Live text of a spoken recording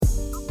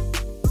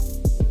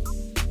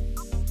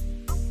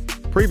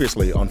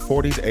Previously on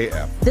 40s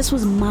AF. This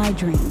was my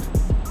dream,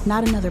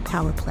 not another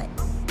power play.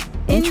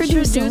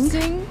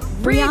 Introducing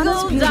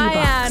Regal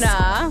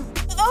Diana.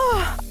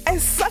 Oh, I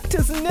sucked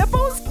his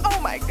nipples? Oh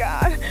my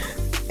God.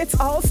 It's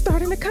all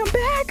starting to come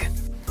back.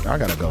 I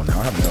gotta go now.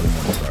 I have an early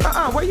morning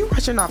start. Where you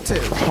rushing off to?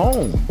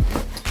 Home.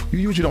 You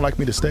usually don't like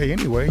me to stay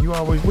anyway.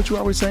 What you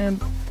always saying?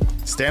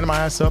 Stand my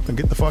ass up and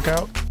get the fuck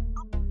out?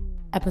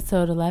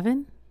 Episode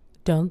 11,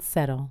 Don't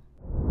Settle.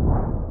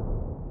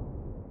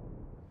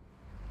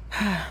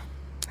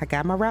 I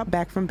got my route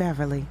back from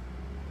Beverly.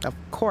 Of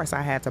course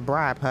I had to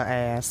bribe her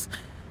ass.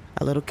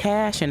 A little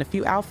cash and a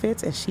few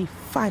outfits, and she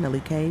finally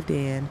caved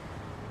in.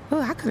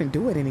 Oh, I couldn't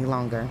do it any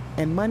longer,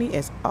 and money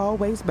is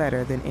always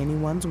better than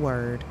anyone's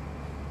word.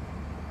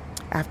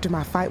 After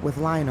my fight with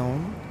Lionel,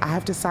 I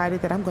have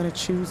decided that I'm going to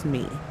choose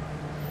me.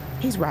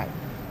 He's right.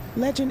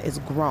 Legend is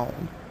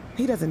grown.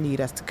 He doesn't need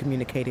us to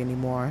communicate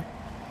anymore.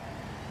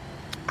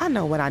 I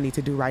know what I need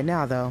to do right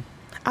now, though.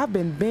 I've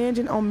been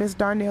binging on Miss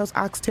Darnell's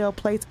oxtail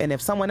plates, and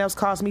if someone else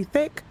calls me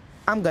thick,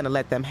 I'm going to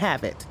let them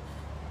have it.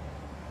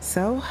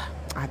 So,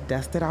 I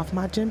dusted off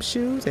my gym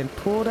shoes and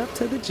pulled up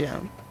to the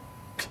gym.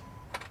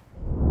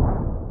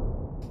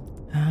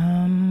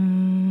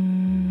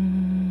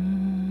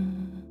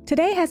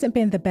 Today hasn't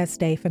been the best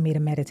day for me to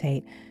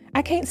meditate.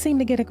 I can't seem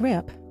to get a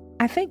grip.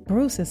 I think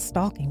Bruce is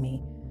stalking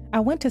me. I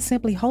went to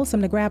Simply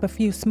Wholesome to grab a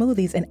few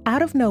smoothies, and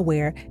out of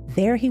nowhere,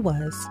 there he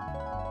was.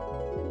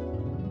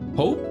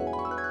 Hope?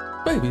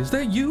 Baby, is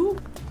that you?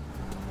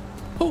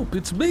 Hope,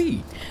 it's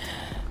me.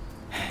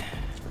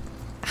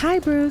 Hi,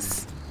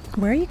 Bruce.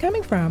 Where are you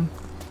coming from?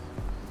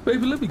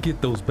 Baby, let me get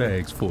those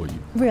bags for you.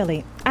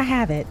 Really, I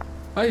have it.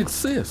 I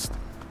insist.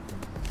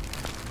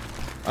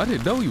 I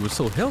didn't know you were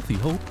so healthy,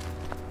 Hope.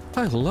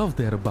 I love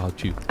that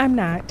about you. I'm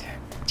not.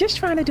 Just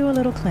trying to do a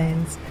little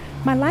cleanse.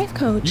 My life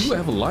coach... You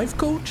have a life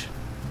coach?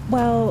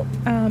 Well,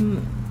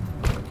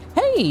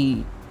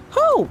 Hey,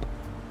 Hope!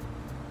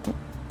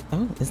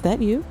 Oh, is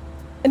that you?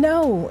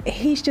 No,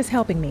 he's just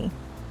helping me.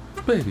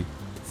 Baby,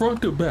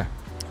 front or back?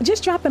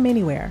 Just drop him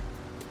anywhere.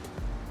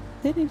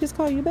 Didn't he just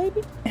call you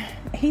baby?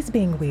 He's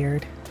being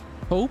weird.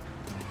 Hope,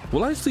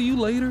 will I see you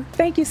later?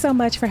 Thank you so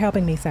much for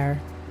helping me, sir.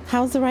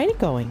 How's the writing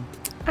going?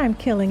 I'm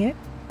killing it.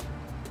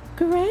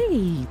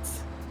 Great.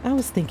 I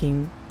was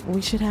thinking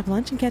we should have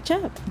lunch and catch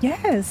up.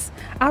 Yes,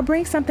 I'll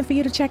bring something for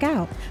you to check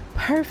out.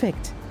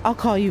 Perfect. I'll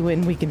call you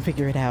when we can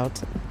figure it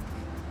out.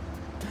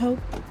 Hope,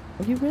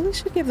 you really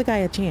should give the guy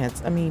a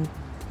chance. I mean,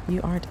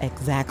 you aren't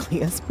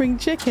exactly a spring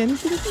chicken.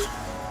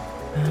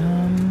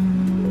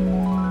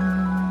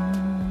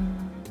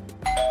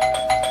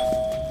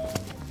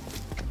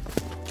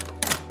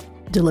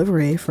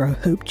 Delivery for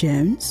Hope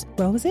Jones.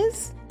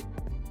 Roses?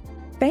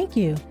 Thank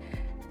you.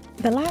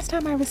 The last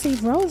time I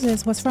received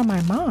roses was from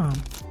my mom.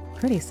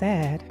 Pretty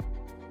sad.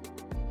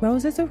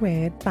 Roses are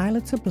red,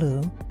 violets are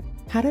blue.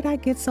 How did I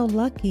get so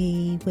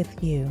lucky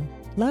with you?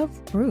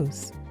 Love,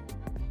 Bruce.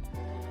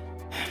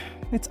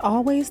 It's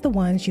always the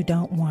ones you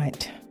don't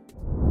want.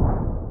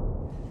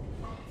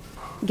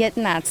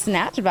 Getting that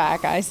snatch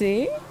back, I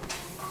see.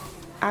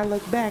 I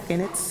look back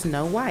and it's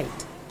Snow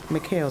White,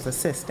 Mikhail's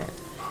assistant.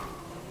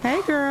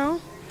 Hey girl,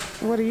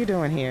 what are you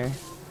doing here?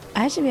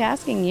 I should be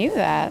asking you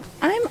that.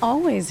 I'm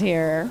always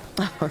here.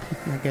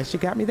 I guess you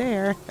got me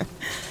there.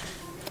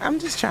 I'm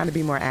just trying to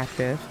be more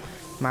active.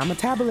 My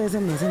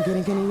metabolism isn't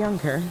getting any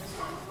younger,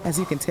 as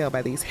you can tell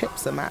by these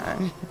hips of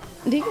mine.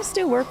 Do you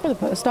still work for the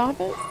post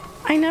office?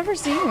 I never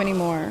see you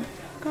anymore.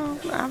 Oh,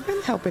 I've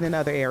been helping in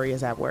other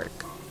areas at work.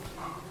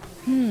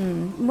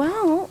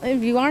 Well,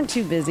 if you aren't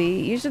too busy,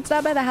 you should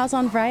stop by the house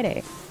on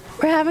Friday.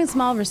 We're having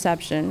small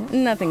reception,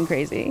 nothing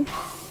crazy.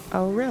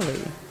 Oh,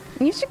 really?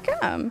 You should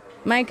come.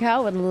 Mike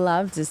Howe would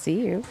love to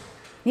see you.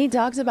 He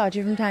talks about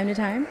you from time to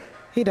time.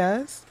 He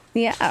does?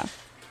 Yeah.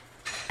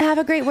 Have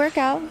a great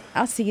workout.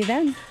 I'll see you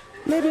then.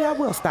 Maybe I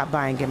will stop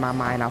by and get my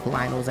mind off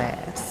Lionel's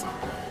ass.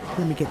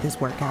 Let me get this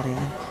workout in.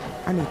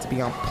 I need to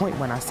be on point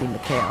when I see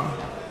Mikhail.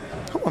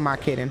 Who am I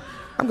kidding?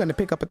 I'm going to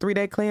pick up a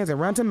 3-day cleanse and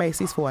run to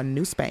Macy's for a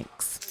new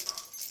Spanx.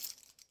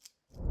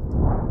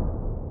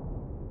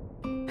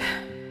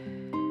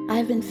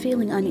 I've been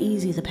feeling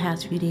uneasy the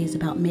past few days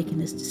about making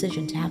this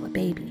decision to have a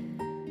baby.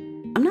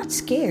 I'm not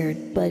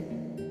scared, but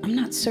I'm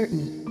not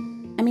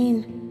certain. I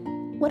mean,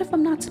 what if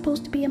I'm not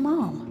supposed to be a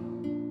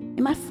mom?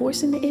 Am I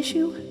forcing the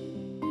issue?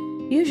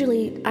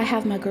 Usually, I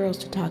have my girls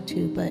to talk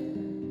to, but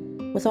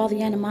with all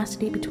the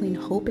animosity between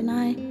Hope and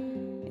I,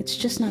 it's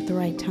just not the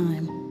right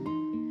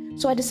time.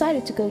 So I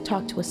decided to go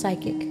talk to a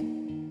psychic.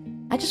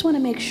 I just want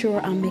to make sure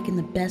I'm making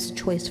the best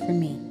choice for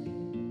me.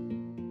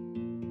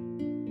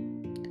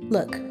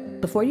 Look,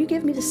 before you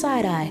give me the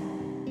side eye,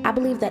 I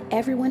believe that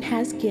everyone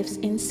has gifts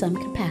in some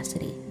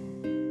capacity.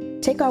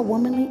 Take our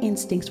womanly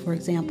instincts, for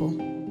example.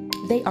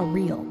 They are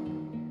real.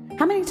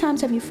 How many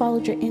times have you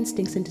followed your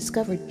instincts and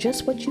discovered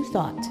just what you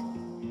thought?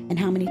 And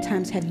how many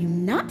times have you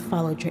not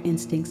followed your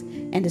instincts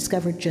and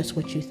discovered just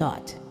what you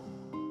thought?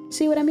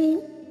 See what I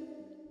mean?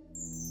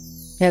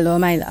 Hello,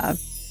 my love.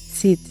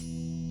 Sit.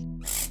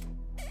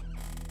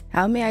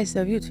 How may I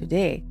serve you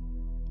today?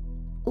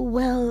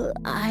 Well,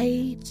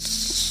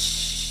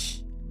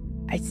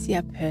 I see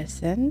a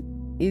person.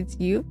 It's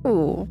you.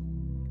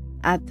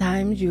 At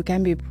times, you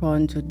can be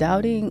prone to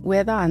doubting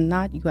whether or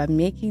not you are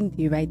making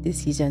the right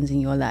decisions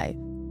in your life.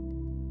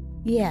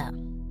 Yeah,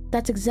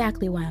 that's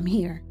exactly why I'm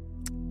here.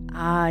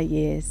 Ah,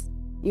 yes.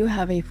 You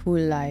have a full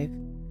life.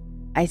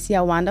 I see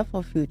a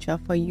wonderful future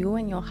for you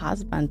and your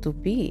husband to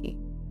be.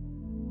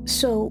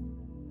 So,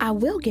 I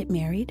will get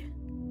married.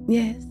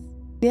 Yes.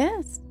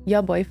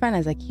 Your boyfriend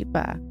is a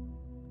keeper.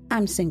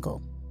 I'm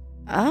single.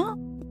 Oh,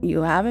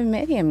 you haven't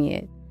met him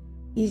yet.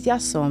 He's your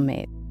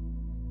soulmate.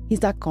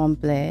 He's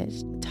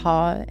accomplished,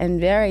 tall, and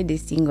very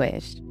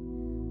distinguished.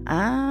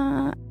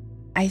 Ah,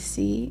 I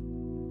see.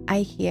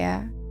 I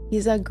hear.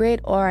 He's a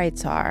great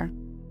orator.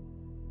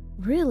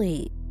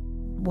 Really?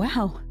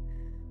 Wow.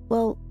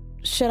 Well,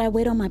 should I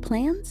wait on my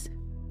plans?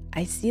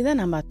 I see the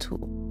number 2.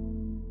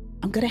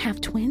 I'm gonna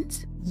have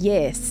twins?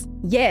 Yes,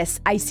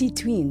 I see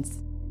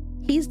twins.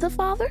 He's the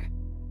father?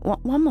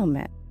 One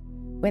moment.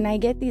 When I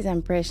get these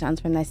impressions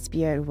from the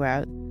spirit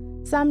world,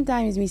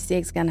 sometimes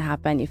mistakes can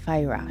happen if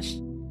I rush.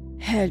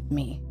 Help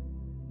me.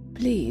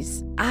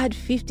 Please, add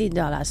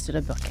 $50 to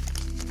the bucket.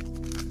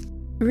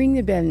 Ring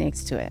the bell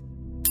next to it.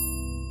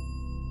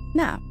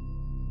 Now,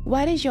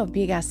 what is your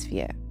biggest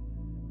fear?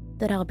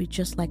 That I'll be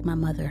just like my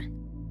mother.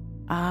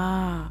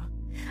 Ah,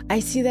 I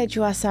see that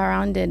you are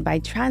surrounded by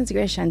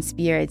transgression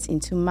spirits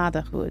into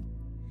motherhood.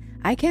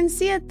 I can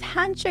see a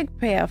tantric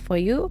prayer for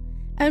you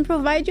and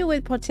provide you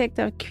with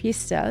protective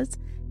crystals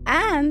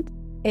and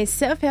a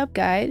self-help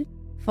guide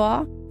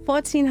for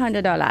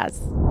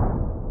 $1,400.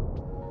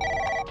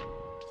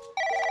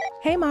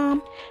 Hey,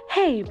 Mom.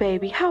 Hey,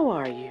 baby, how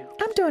are you?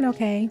 I'm doing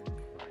okay.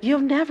 You'll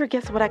never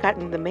guess what I got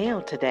in the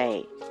mail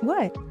today.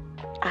 What?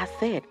 I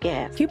said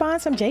guess. Coupon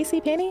some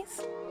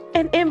JCPenney's?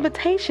 An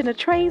invitation to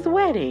Trey's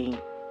wedding.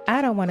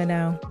 I don't want to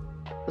know.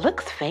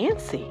 Looks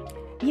fancy.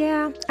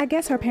 Yeah, I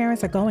guess her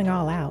parents are going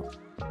all out.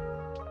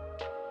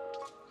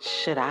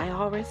 Should I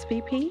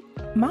RSVP?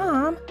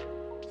 Mom,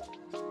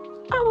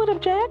 I would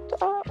object.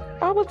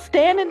 I would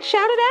stand and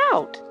shout it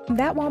out.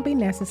 that won't be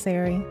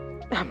necessary.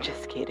 I'm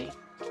just kidding.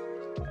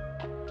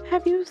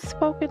 Have you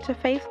spoken to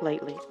Faith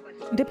lately?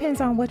 Depends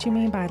on what you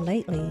mean by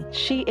lately.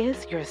 She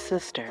is your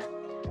sister.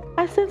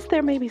 I sense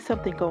there may be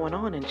something going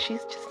on and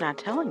she's just not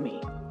telling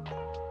me.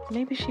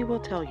 Maybe she will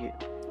tell you.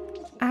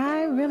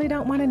 I really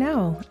don't want to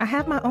know. I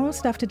have my own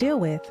stuff to deal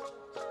with.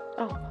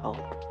 Oh,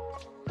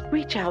 Hope.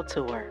 Reach out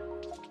to her.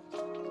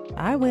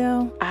 I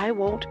will. I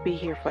won't be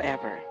here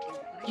forever.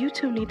 You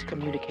two need to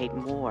communicate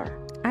more.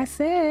 I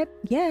said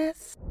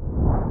yes.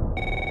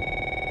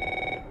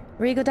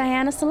 Regal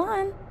Diana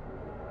Salon.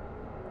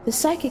 The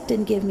psychic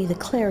didn't give me the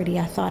clarity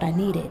I thought I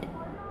needed.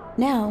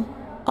 Now,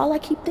 all I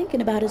keep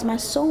thinking about is my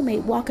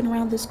soulmate walking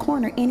around this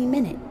corner any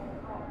minute.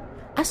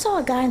 I saw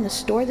a guy in the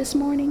store this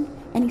morning,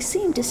 and he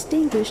seemed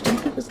distinguished, and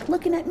he was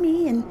looking at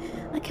me, and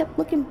I kept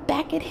looking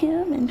back at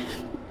him, and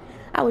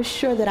I was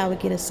sure that I would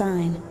get a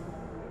sign.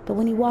 But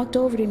when he walked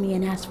over to me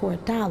and asked for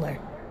 $1,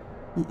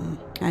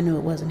 I knew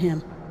it wasn't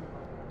him.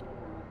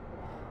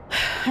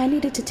 I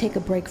needed to take a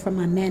break from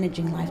my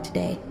managing life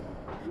today,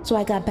 so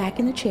I got back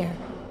in the chair.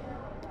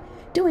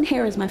 Doing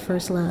hair is my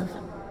first love.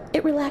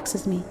 It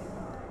relaxes me.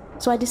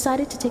 So I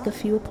decided to take a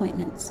few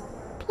appointments.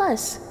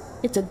 Plus,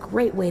 it's a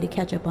great way to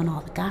catch up on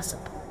all the gossip.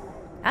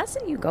 I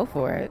say you go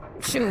for it.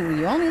 Shoot,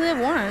 you only live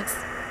once.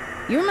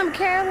 You remember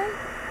Carolyn?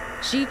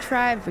 She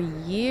tried for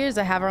years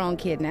to have her own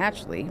kid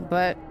naturally,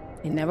 but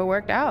it never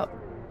worked out.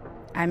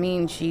 I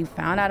mean, she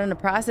found out in the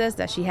process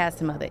that she had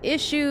some other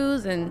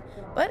issues,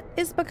 but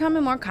it's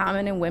becoming more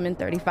common in women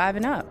 35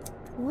 and up.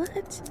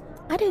 What?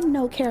 I didn't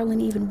know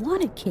Carolyn even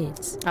wanted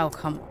kids. Oh,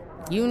 come on.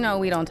 You know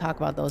we don't talk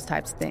about those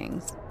types of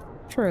things.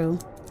 True.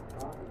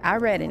 I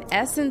read in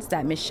Essence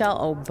that Michelle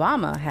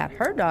Obama had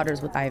her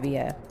daughters with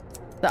IVF.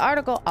 The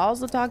article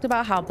also talked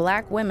about how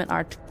Black women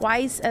are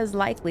twice as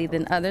likely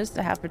than others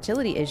to have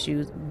fertility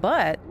issues,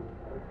 but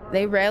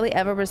they rarely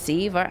ever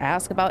receive or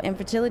ask about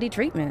infertility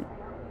treatment.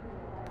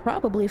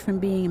 Probably from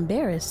being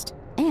embarrassed,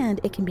 and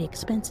it can be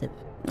expensive.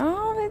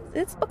 Oh,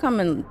 it's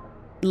becoming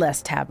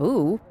less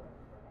taboo.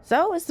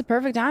 So it's the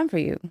perfect time for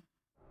you.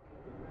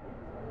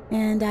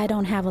 And I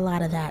don't have a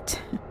lot of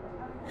that.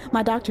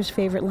 My doctor's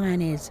favorite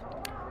line is,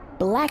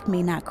 "Black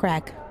may not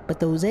crack, but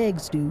those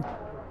eggs do."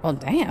 Well,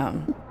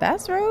 damn,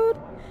 that's rude.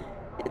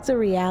 It's a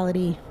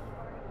reality.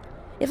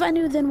 If I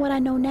knew then what I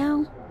know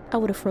now, I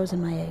would have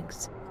frozen my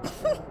eggs.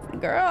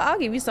 Girl, I'll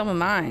give you some of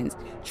mine.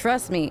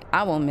 Trust me,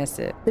 I won't miss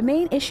it. The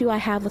main issue I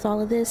have with all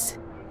of this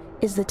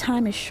is the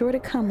time is sure to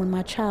come when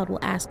my child will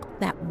ask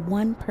that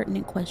one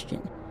pertinent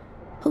question.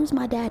 Who's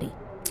my daddy?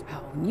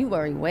 Oh, you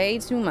worry way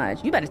too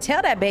much. You better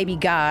tell that baby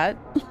God.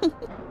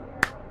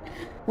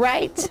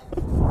 Right?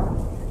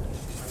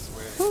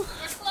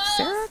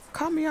 Sarah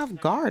caught me off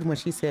guard when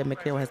she said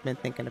Mikhail has been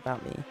thinking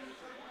about me.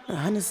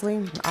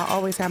 Honestly, I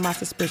always have my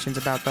suspicions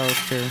about those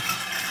two.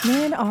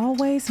 Men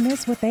always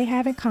miss what they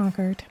haven't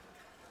conquered.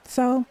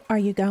 So, are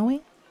you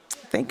going?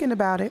 Thinking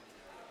about it.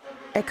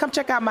 Hey, come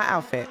check out my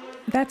outfit.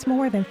 That's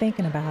more than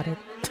thinking about it.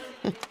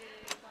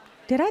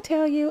 Did I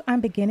tell you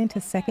I'm beginning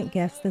to second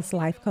guess this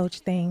life coach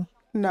thing?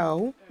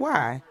 No,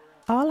 why?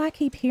 All I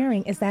keep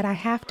hearing is that I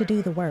have to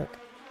do the work.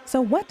 So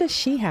what does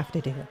she have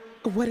to do?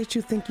 What did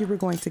you think you were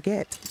going to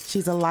get?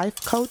 She's a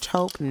life coach,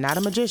 Hope, not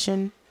a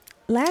magician.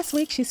 Last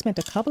week, she spent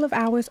a couple of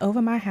hours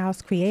over my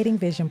house creating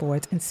vision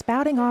boards and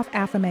spouting off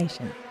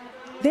affirmation.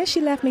 Then she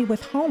left me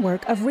with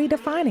homework of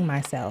redefining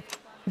myself.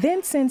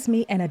 Then sends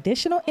me an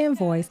additional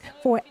invoice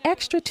for an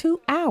extra 2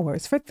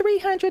 hours for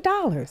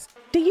 $300.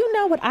 Do you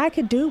know what I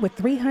could do with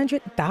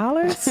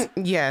 $300?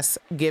 Yes,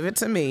 give it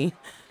to me.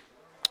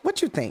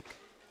 What you think?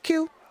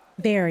 Q?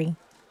 Very.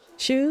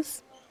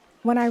 Shoes?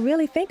 When I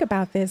really think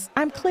about this,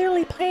 I'm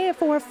clearly paying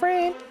for a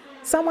friend,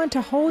 someone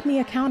to hold me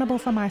accountable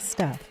for my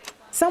stuff,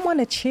 someone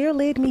to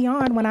cheerlead me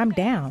on when I'm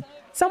down,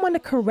 someone to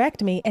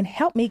correct me and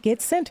help me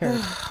get centered.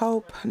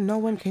 Hope, no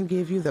one can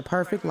give you the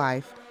perfect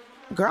life.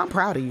 Girl, I'm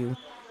proud of you.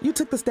 You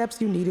took the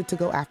steps you needed to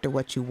go after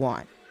what you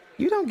want.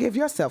 You don't give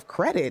yourself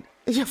credit.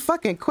 You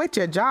fucking quit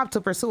your job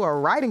to pursue a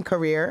writing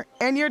career,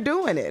 and you're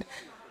doing it.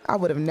 I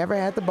would have never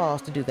had the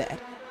balls to do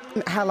that.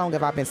 How long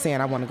have I been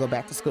saying I want to go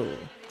back to school?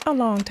 A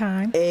long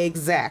time.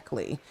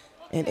 Exactly.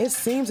 And it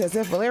seems as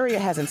if Valeria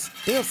has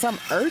instilled some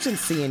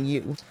urgency in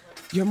you.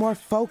 You're more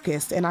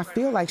focused, and I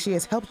feel like she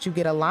has helped you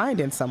get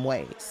aligned in some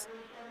ways.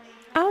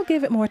 I'll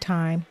give it more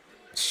time.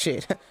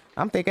 Shit,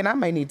 I'm thinking I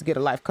may need to get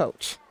a life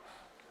coach.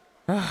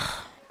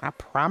 I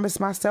promised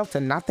myself to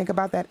not think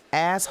about that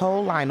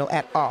asshole Lionel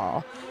at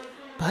all.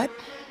 But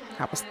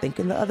I was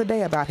thinking the other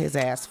day about his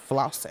ass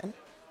flossing.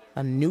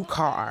 A new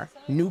car,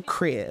 new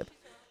crib.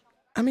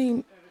 I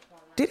mean,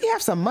 did he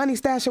have some money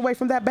stashed away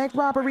from that bank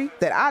robbery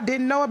that I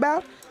didn't know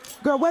about?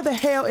 Girl, where the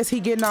hell is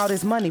he getting all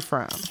this money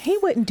from? He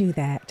wouldn't do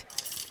that.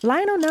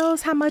 Lionel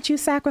knows how much you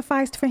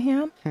sacrificed for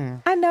him.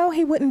 I know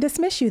he wouldn't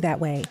dismiss you that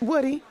way.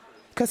 Would he?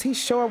 Because he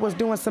sure was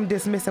doing some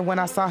dismissing when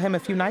I saw him a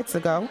few nights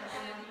ago.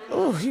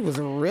 Ooh, he was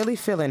really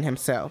feeling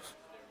himself.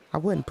 I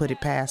wouldn't put it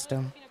past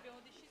him.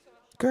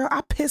 Girl, I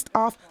pissed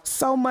off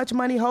so much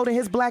money holding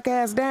his black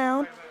ass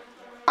down.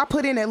 I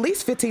put in at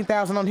least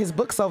 $15,000 on his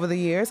books over the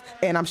years,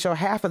 and I'm sure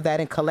half of that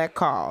in collect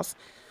calls.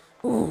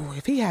 Ooh,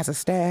 if he has a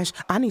stash,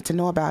 I need to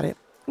know about it.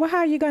 Well, how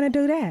are you going to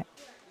do that?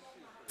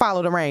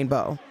 Follow the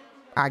rainbow,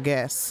 I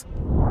guess.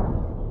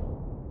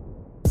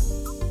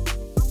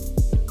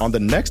 On the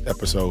next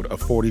episode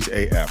of 40s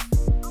AF.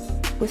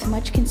 With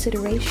much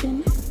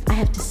consideration, I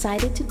have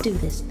decided to do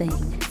this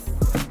thing.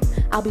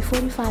 I'll be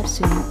 45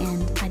 soon,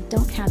 and I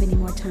don't have any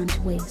more time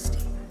to waste.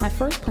 My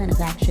first plan of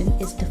action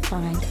is to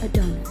find a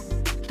donor.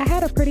 I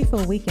had a pretty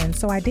full weekend,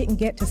 so I didn't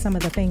get to some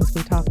of the things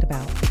we talked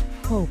about.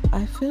 Hope,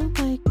 I feel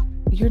like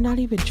you're not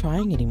even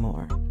trying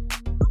anymore.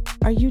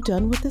 Are you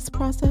done with this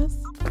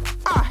process?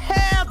 Oh,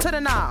 hell to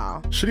the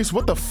no! Shanice,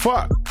 what the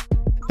fuck?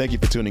 Thank you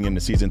for tuning in to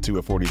Season 2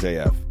 of 40s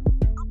AF.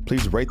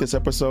 Please rate this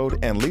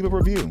episode and leave a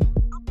review.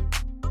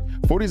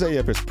 40s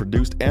AF is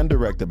produced and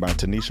directed by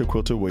Tanisha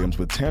Quilter Williams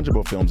with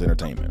Tangible Films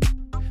Entertainment.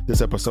 This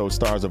episode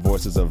stars the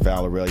voices of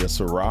Valeria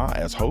Surah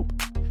as Hope,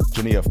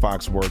 Jania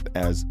Foxworth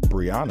as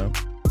Brianna,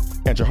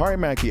 and Jahari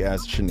Mackey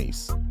as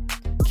Shanice,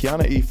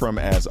 Kiana Ephraim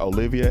as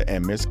Olivia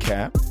and Miss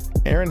Cat,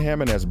 Aaron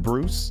Hammond as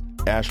Bruce,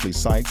 Ashley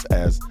Sykes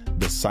as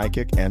The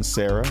Psychic and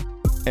Sarah,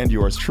 and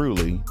yours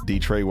truly, D.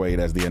 Trey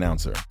Wade as the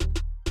announcer.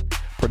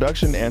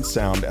 Production and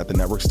sound at the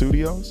Network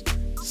Studios,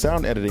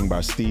 sound editing by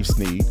Steve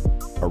Sneed,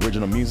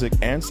 original music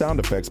and sound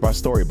effects by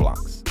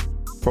Storyblocks.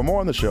 For more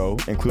on the show,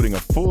 including a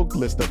full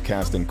list of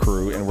cast and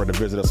crew and where to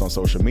visit us on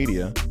social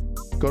media,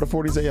 go to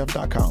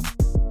 40saf.com.